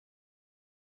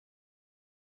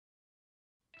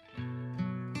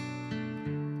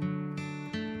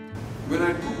When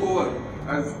I took over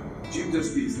as Chief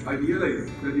Justice, I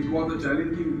realized that it was a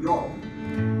challenging job.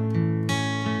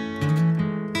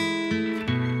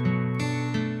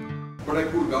 But I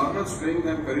could garner strength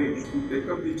and courage to take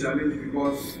up the challenge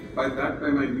because by that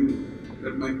time I knew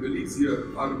that my colleagues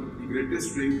here are the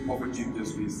greatest strength of a Chief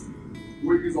Justice.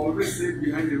 Though it is always said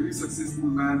behind every successful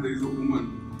man there is a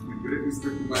woman, with great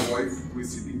respect to my wife who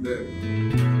is sitting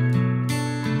there.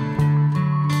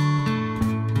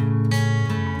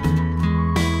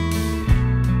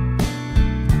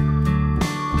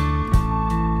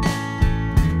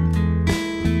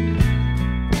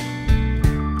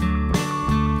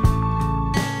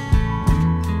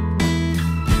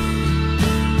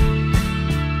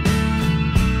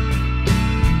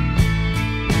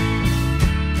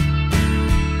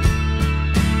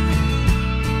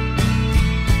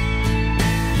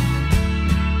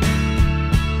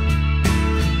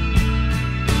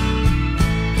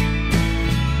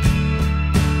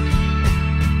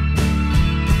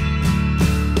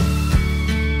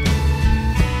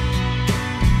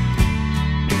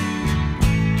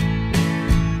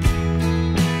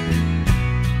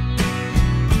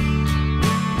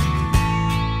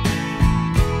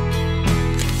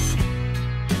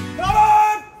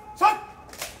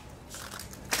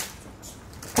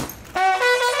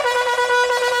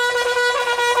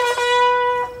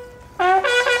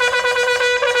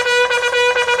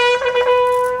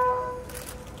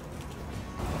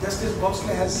 Justice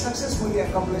Bhosale has successfully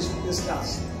accomplished this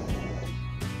task.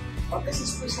 On this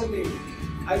special day,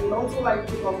 I would also like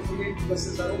to congratulate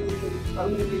Mrs.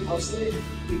 Raghvendra Singh Bhosale,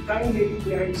 the kind lady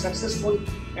behind successful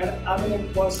and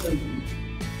eminent person.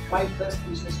 My best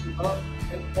wishes to her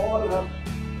and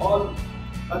all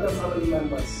other family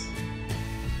members.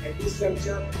 At this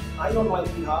juncture, I on my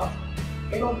behalf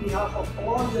and on behalf of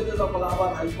all judges of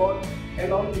Allahabad High Court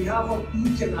and on behalf of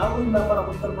each and every member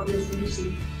of Uttar Pradesh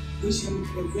Judicial, wish him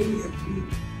a very happy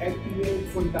and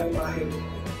eventful time ahead.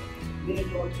 May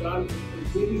God grant a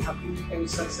very happy and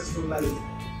successful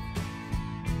life.